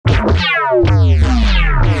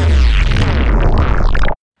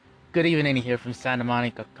Good evening here from Santa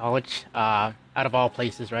Monica College. Out of all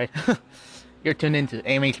places, right? You're tuned into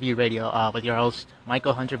AMHB Radio with your host,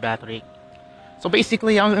 Michael Hunter Bathory. So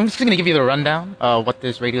basically, I'm just going to give you the rundown of what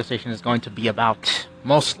this radio station is going to be about,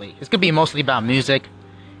 mostly. It's going to be mostly about music,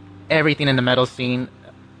 everything in the metal scene,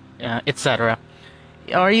 etc.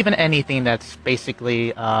 Or even anything that's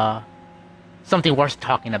basically something worth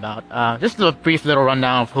talking about. Just a brief little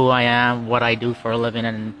rundown of who I am, what I do for a living,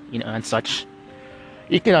 and and such.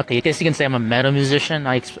 I guess you can say I'm a metal musician.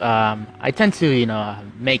 I tend to,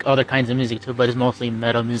 make other kinds of music too, but it's mostly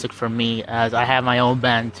metal music for me, as I have my own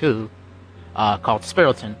band too, called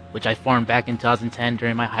Spiriton, which I formed back in 2010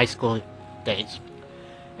 during my high school days.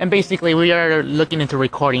 And basically, we are looking into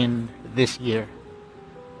recording this year.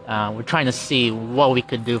 We're trying to see what we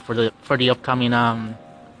could do for the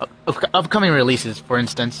upcoming releases, for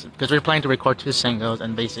instance, because we're planning to record 2 singles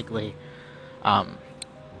and basically.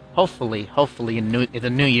 Hopefully in the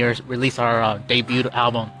new year, release our debut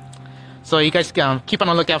album. So you guys keep on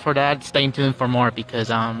the lookout for that. Stay tuned for more because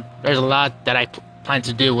there's a lot that I plan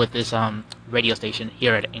to do with this radio station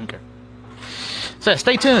here at Anchor. So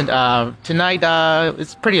stay tuned. Tonight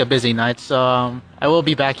it's pretty a busy night, so I will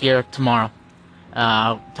be back here tomorrow.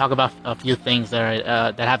 Talk about a few things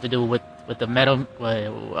that have to do with the metal,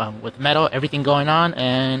 with metal, everything going on,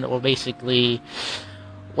 and basically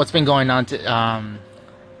what's been going on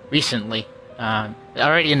recently.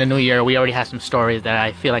 Already in the new year, we already have some stories that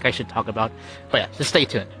I feel like I should talk about. But yeah, just stay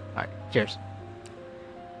tuned. Alright, cheers.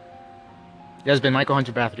 This has been Michael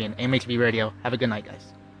Hunter Bathory and MHB Radio. Have a good night, guys.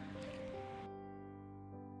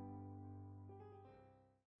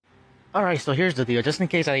 Alright, so here's the deal. Just in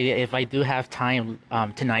case if I do have time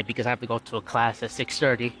tonight, because I have to go to a class at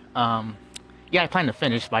 6:30. Yeah, I plan to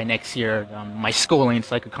finish by next year my schooling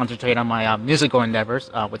so I could concentrate on my musical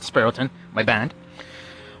endeavors with Spiriton, my band.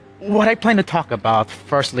 What I plan to talk about,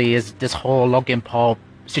 firstly, is this whole Logan Paul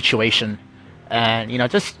situation, and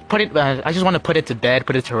just put it. I just want to put it to bed,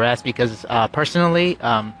 put it to rest, because personally,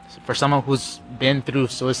 for someone who's been through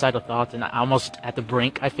suicidal thoughts and almost at the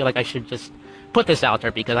brink, I feel like I should just put this out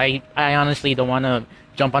there because I honestly don't want to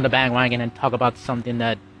jump on the bandwagon and talk about something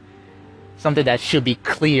that should be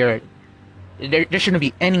clear. There shouldn't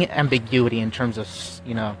be any ambiguity in terms of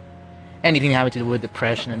anything having to do with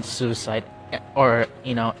depression and suicide, or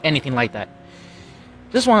anything like that.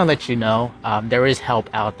 Just want to let you know there is help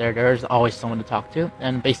out there. There's always someone to talk to,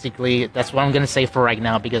 and basically that's what I'm gonna say for right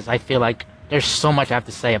now, because I feel like there's so much I have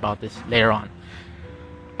to say about this later on.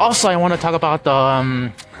 Also, I want to talk about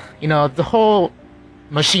the whole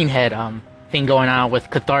Machine Head thing going on with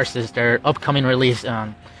Catharsis, their upcoming release,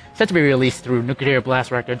 set to be released through Nuclear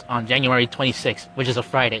Blast Records on January 26th, which is a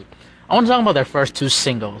Friday. I want to talk about their first 2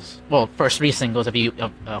 singles. Well, first 3 singles, if you,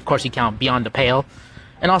 of course, you count Beyond the Pale,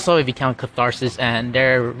 and also if you count Catharsis, and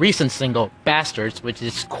their recent single Bastards, which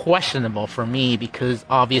is questionable for me because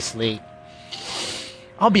obviously,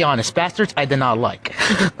 I'll be honest, Bastards I did not like.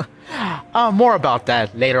 More about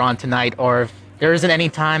that later on tonight, or if there isn't any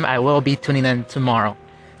time, I will be tuning in tomorrow.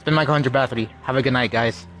 It's been Michael Hunter Bathory. Have a good night,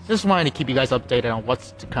 guys. Just wanted to keep you guys updated on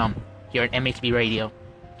what's to come here at MHB Radio.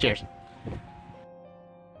 Cheers.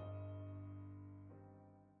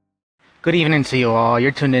 Good evening to you all.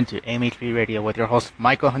 You're tuned into MHB Radio with your host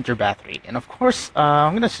Michael Hunter Bathory, and of course,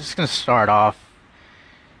 I'm just gonna start off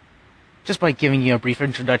just by giving you a brief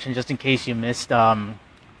introduction, just in case you missed the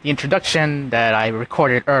introduction that I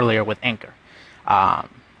recorded earlier with Anchor.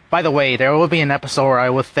 By the way, there will be an episode where I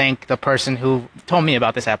will thank the person who told me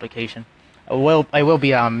about this application. I will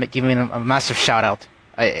be giving a massive shout out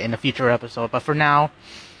in a future episode, but for now,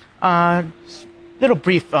 little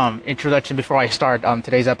brief introduction before I start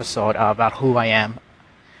today's episode about who I am.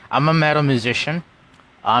 I'm a metal musician.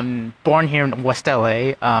 I'm born here in West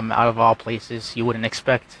LA, out of all places you wouldn't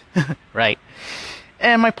expect, right?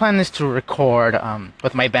 And my plan is to record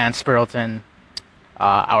with my band Spiriton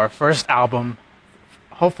our first album.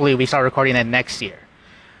 Hopefully we start recording it next year.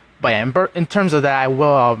 But yeah, in terms of that, I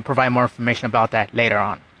will provide more information about that later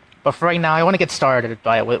on. But for right now, I want to get started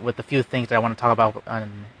with a few things that I want to talk about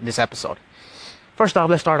in this episode. First off,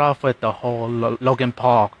 let's start off with the whole Logan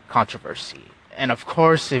Paul controversy. And of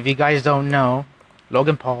course, if you guys don't know,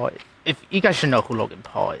 Logan Paul, if you guys should know who Logan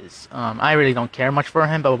Paul is. I really don't care much for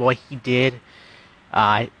him, but what he did,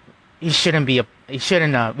 we shouldn't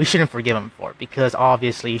forgive him for it, because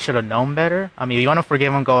obviously he should have known better. I mean, if you want to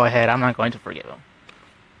forgive him, go ahead. I'm not going to forgive him.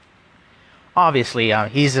 Obviously,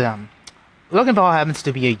 Logan Paul happens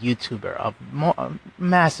to be a YouTuber, a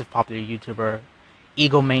massive popular YouTuber,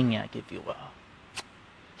 egomaniac, if you will.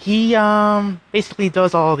 He basically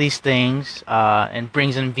does all these things and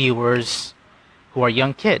brings in viewers who are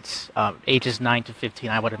young kids, ages 9 to 15,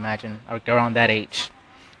 I would imagine, or around that age.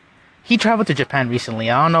 He traveled to Japan recently.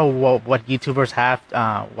 I don't know what YouTubers have,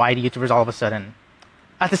 why the YouTubers all of a sudden.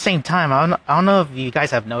 At the same time, I don't know if you guys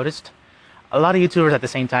have noticed, a lot of YouTubers at the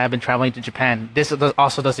same time have been traveling to Japan.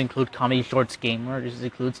 Also does include Comedy Shorts Gamer. This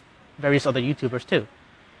includes various other YouTubers too.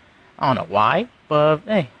 I don't know why, but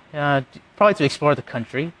hey, probably to explore the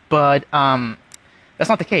country. But that's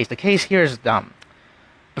not the case. The case here is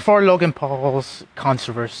before Logan Paul's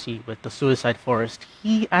controversy with the Suicide Forest,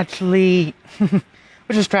 he actually was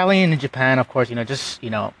just traveling in Japan, of course, just,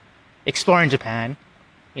 exploring Japan,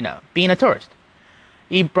 being a tourist.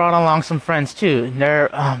 He brought along some friends too.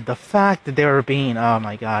 And the fact that they were being, oh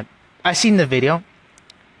my god, I seen the video.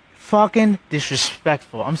 Fucking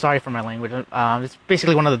disrespectful. I'm sorry for my language. It's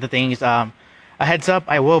basically one of the things. A heads up,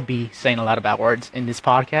 I will be saying a lot of bad words in this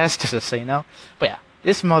podcast, just so you know. But yeah,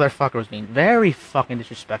 this motherfucker was being very fucking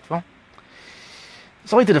disrespectful.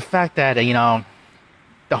 It's only to the fact that,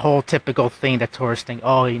 the whole typical thing that tourists think,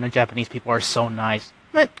 oh, Japanese people are so nice.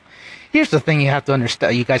 But here's the thing you have to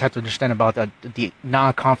understand. You guys have to understand about the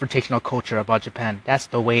non-confrontational culture about Japan. That's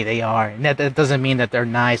the way they are, and that doesn't mean that they're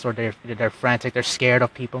nice or they're frantic. They're scared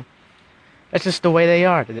of people. That's just the way they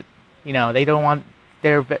are. They don't want.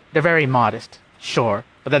 They're very modest, sure,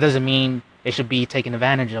 but that doesn't mean they should be taken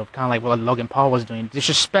advantage of. Kind of like what Logan Paul was doing,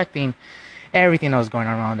 disrespecting everything that was going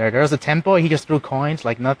on around there. There was a temple. He just threw coins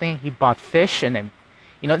like nothing. He bought fish, and then,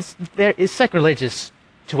 it's sacrilegious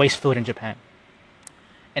to waste food in Japan.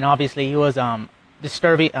 And obviously he was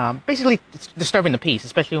disturbing, basically disturbing the peace,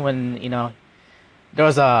 especially when there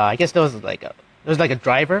was a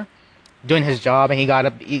driver doing his job, and he got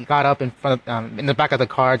up in front of in the back of the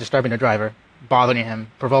car, disturbing the driver, bothering him,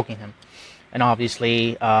 provoking him, and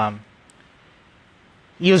obviously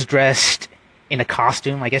he was dressed in a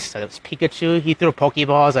costume. I guess it was Pikachu. He threw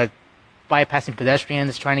Pokeballs at bypassing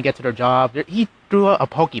pedestrians trying to get to their job. He threw a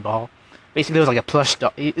Pokeball. Basically, it was like a plush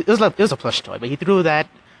toy. It was a plush toy, but he threw that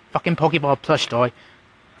fucking Pokeball plush toy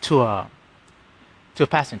to a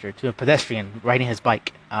passenger, to a pedestrian riding his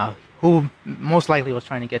bike, who most likely was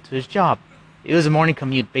trying to get to his job. It was a morning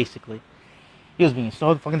commute, basically. He was being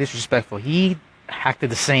so fucking disrespectful. He acted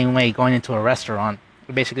the same way going into a restaurant.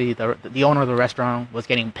 Basically, the owner of the restaurant was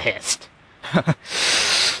getting pissed.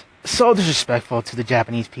 So disrespectful to the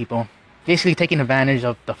Japanese people. Basically taking advantage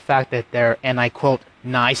of the fact that they're, and I quote,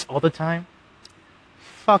 nice all the time.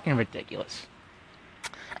 Fucking ridiculous.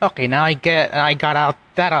 Okay, now I got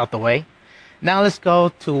that out the way. Now let's go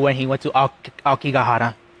to when he went to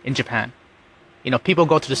Aokigahara in Japan. People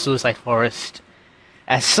go to the Suicide Forest.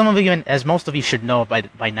 As most of you should know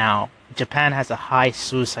by now, Japan has a high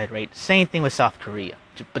suicide rate. Same thing with South Korea,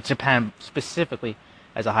 but Japan specifically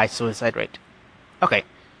has a high suicide rate. Okay,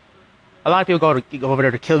 a lot of people go over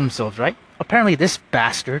there to kill themselves, right? Apparently, this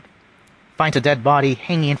bastard finds a dead body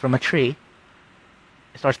hanging from a tree,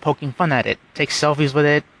 starts poking fun at it, takes selfies with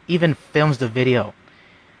it, even films the video.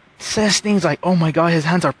 Says things like, "Oh my god, his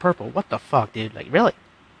hands are purple." What the fuck, dude? Like, really?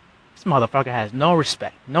 This motherfucker has no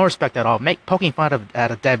respect at all. Poking fun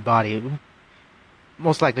at a dead body.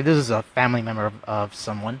 Most likely, this is a family member of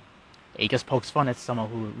someone. He just pokes fun at someone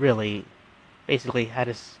who really, basically, had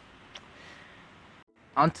his.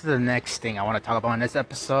 On to the next thing I want to talk about in this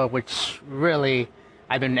episode, which really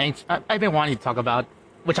I've been wanting to talk about,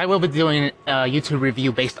 which I will be doing a YouTube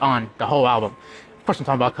review based on the whole album. Of course, I'm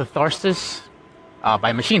talking about Catharsis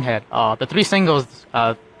by Machine Head. The 3 singles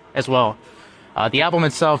as well. The album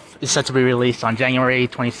itself is set to be released on January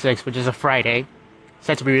 26th, which is a Friday.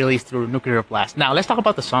 Set to be released through Nuclear Blast. Now, let's talk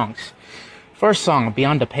about the songs. First song,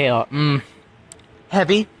 Beyond the Pale.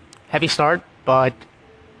 Heavy start, but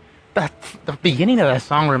the beginning of that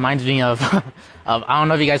song reminds me of, I don't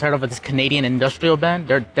know if you guys heard of this Canadian industrial band.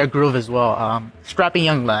 Their groove as well. Strapping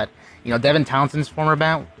Young Lad. Devin Townsend's former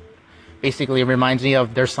band. Basically, it reminds me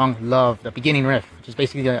of their song Love, the beginning riff, which is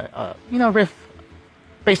basically a riff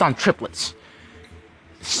based on triplets.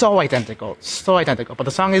 So identical, but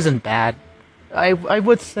the song isn't bad. I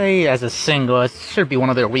would say as a single, it should be one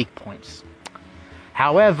of their weak points.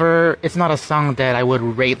 However, it's not a song that I would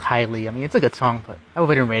rate highly. I mean, it's a good song, but I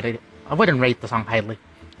wouldn't rate it. I wouldn't rate the song highly.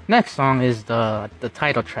 Next song is the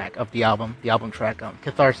title track of the album track,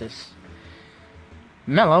 Catharsis.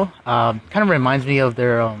 Mellow, kind of reminds me of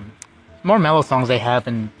their more mellow songs they have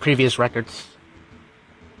in previous records.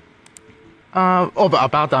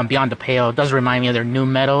 About Beyond the Pale, it does remind me of their new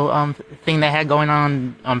metal thing they had going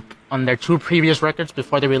on their 2 previous records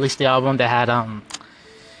before they released the album. They had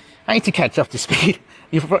I need to catch up to speed.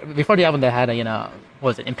 Before the album, they had what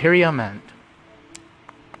was it, Imperium and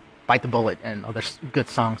Bite the Bullet and other good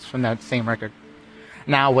songs from that same record.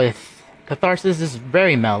 Now with Catharsis is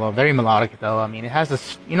very mellow, very melodic though. I mean, it has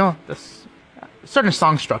this, this certain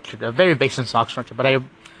song structure, a very basic song structure, but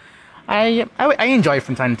I enjoy it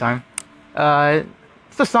from time to time.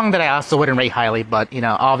 It's a song that I also wouldn't rate highly, but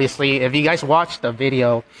obviously, if you guys watched the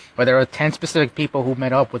video where there were 10 specific people who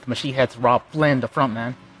met up with Machine Head's Robb Flynn, the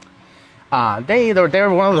frontman, they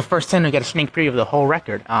were one of the first 10 to get a sneak preview of the whole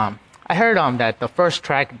record. I heard that the first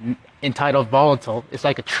track entitled Volatile is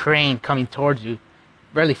like a train coming towards you,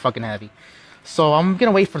 really fucking heavy. So I'm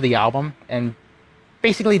gonna wait for the album and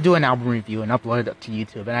basically do an album review and upload it to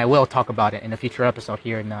YouTube, and I will talk about it in a future episode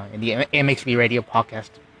here in the MXB Radio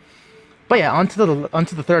podcast. But yeah,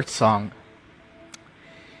 onto the third song.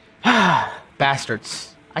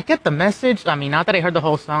 Bastards. I get the message. I mean, not that I heard the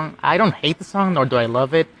whole song. I don't hate the song, nor do I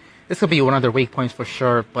love it. This will be one of their weak points for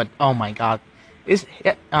sure. But oh my god,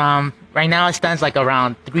 right now it stands like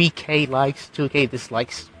around 3K likes, 2K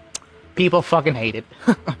dislikes. People fucking hate it.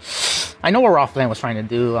 I know what Robb Flynn was trying to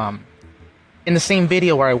do. In the same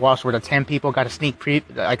video where I watched, where the 10 people got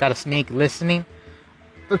I got a sneak listening.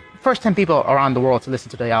 The first 10 people around the world to listen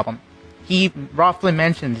to the album. Robb Flynn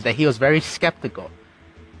mentions that he was very skeptical,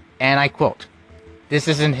 and I quote, this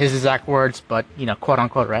isn't his exact words, but quote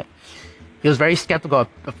unquote, right? He was very skeptical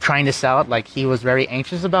of trying this out. Like, he was very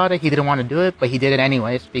anxious about it. He didn't want to do it, but he did it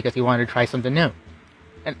anyways because he wanted to try something new.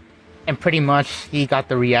 And pretty much he got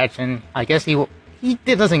the reaction. I guess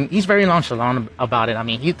he's very nonchalant about it. I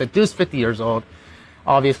mean, the dude's 50 years old,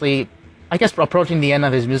 obviously. I guess approaching the end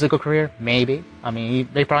of his musical career, maybe. I mean,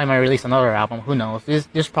 they probably might release another album. Who knows? This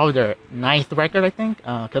is probably their 9th record, I think,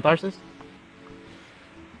 Catharsis.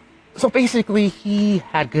 So basically, he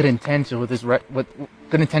had good intentions with this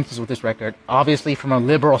record. Obviously, from a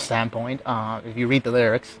liberal standpoint, if you read the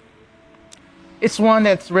lyrics, it's one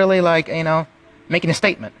that's really like making a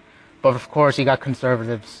statement. But of course, you got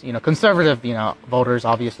conservatives, conservative, voters,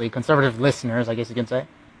 obviously, conservative listeners, I guess you can say.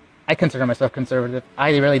 I consider myself conservative.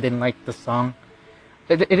 I really didn't like the song.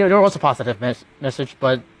 There was a positive message,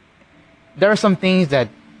 but there are some things that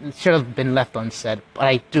should have been left unsaid. But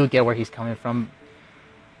I do get where he's coming from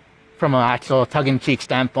an actual tongue-in-cheek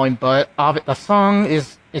standpoint. But the song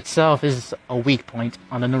itself is a weak point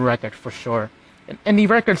on the new record for sure. And the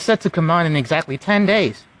record's set to come out in exactly 10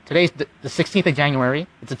 days. Today's the 16th of January.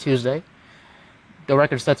 It's a Tuesday. The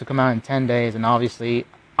record's set to come out in 10 days, and obviously,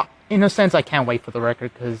 in a sense, I can't wait for the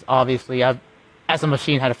record, because obviously, as a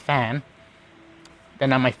Machine Head fan, they're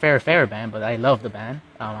not my favorite band, but I love the band.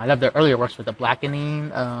 I love their earlier works with The Blackening,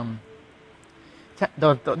 the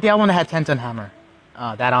album that had Ten Ton Hammer,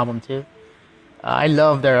 that album too. I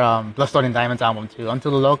love their Bloodstone and Diamonds album too.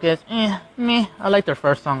 Until the Locust, meh. I like their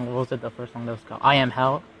first song. What was it? The first song that was called I Am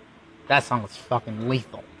Hell. That song was fucking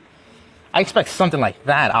lethal. I expect something like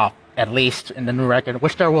that off, at least in the new record,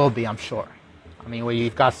 which there will be, I'm sure. I mean, where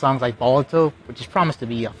you've got songs like Volatile, which is promised to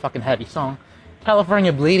be a fucking heavy song.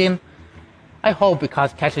 California Bleeding, I hope it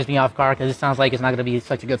catches me off guard, because it sounds like it's not going to be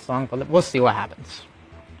such a good song, but we'll see what happens.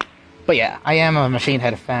 But yeah, I am a Machine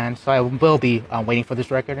Head fan, so I will be waiting for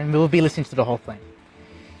this record, and we will be listening to the whole thing.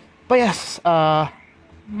 But yes,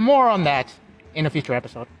 more on that in a future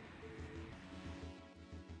episode.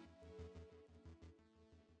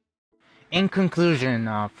 In conclusion,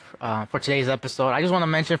 for today's episode, I just want to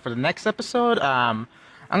mention for the next episode, I'm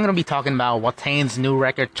going to be talking about Wataine's new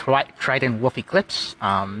record, Trident Wolf Eclipse,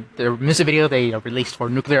 the music video they released for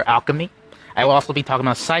Nuclear Alchemy. I will also be talking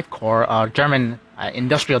about Scythecore, a German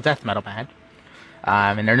industrial death metal band,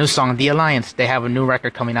 and their new song, The Alliance. They have a new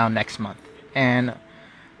record coming out next month. And a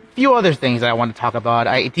few other things that I want to talk about.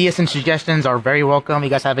 Ideas and suggestions are very welcome. You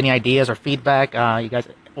guys have any ideas or feedback? You guys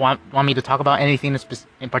want me to talk about anything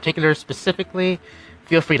in particular specifically,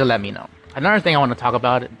 feel free to let me know. Another thing I want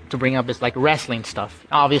to bring up is like wrestling stuff.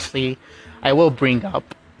 Obviously, I will bring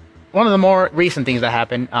up one of the more recent things that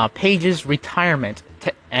happened, Paige's retirement,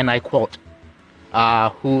 and I quote,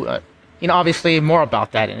 obviously more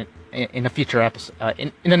about that in a future episode,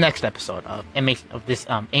 in the next episode of this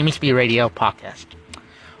MXB Radio podcast.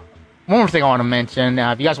 One more thing I want to mention,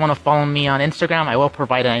 if you guys want to follow me on Instagram, I will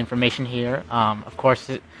provide that information here. Of course,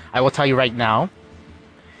 I will tell you right now,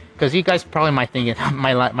 because you guys probably might think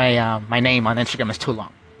my name on Instagram is too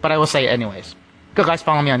long, but I will say it anyways. Go guys,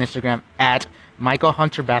 follow me on Instagram at Michael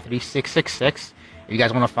Hunter Bathory 666. If you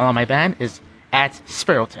guys want to follow my band, is at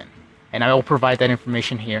Spiriton, and I will provide that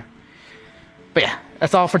information here. But yeah,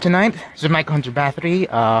 that's all for tonight. This is Michael Hunter Bathory.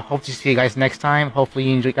 Hope to see you guys next time.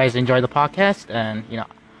 Hopefully you guys enjoy the podcast, and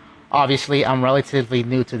obviously I'm relatively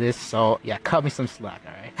new to this, so yeah, cut me some slack,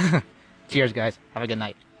 alright? Cheers guys, have a good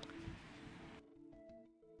night.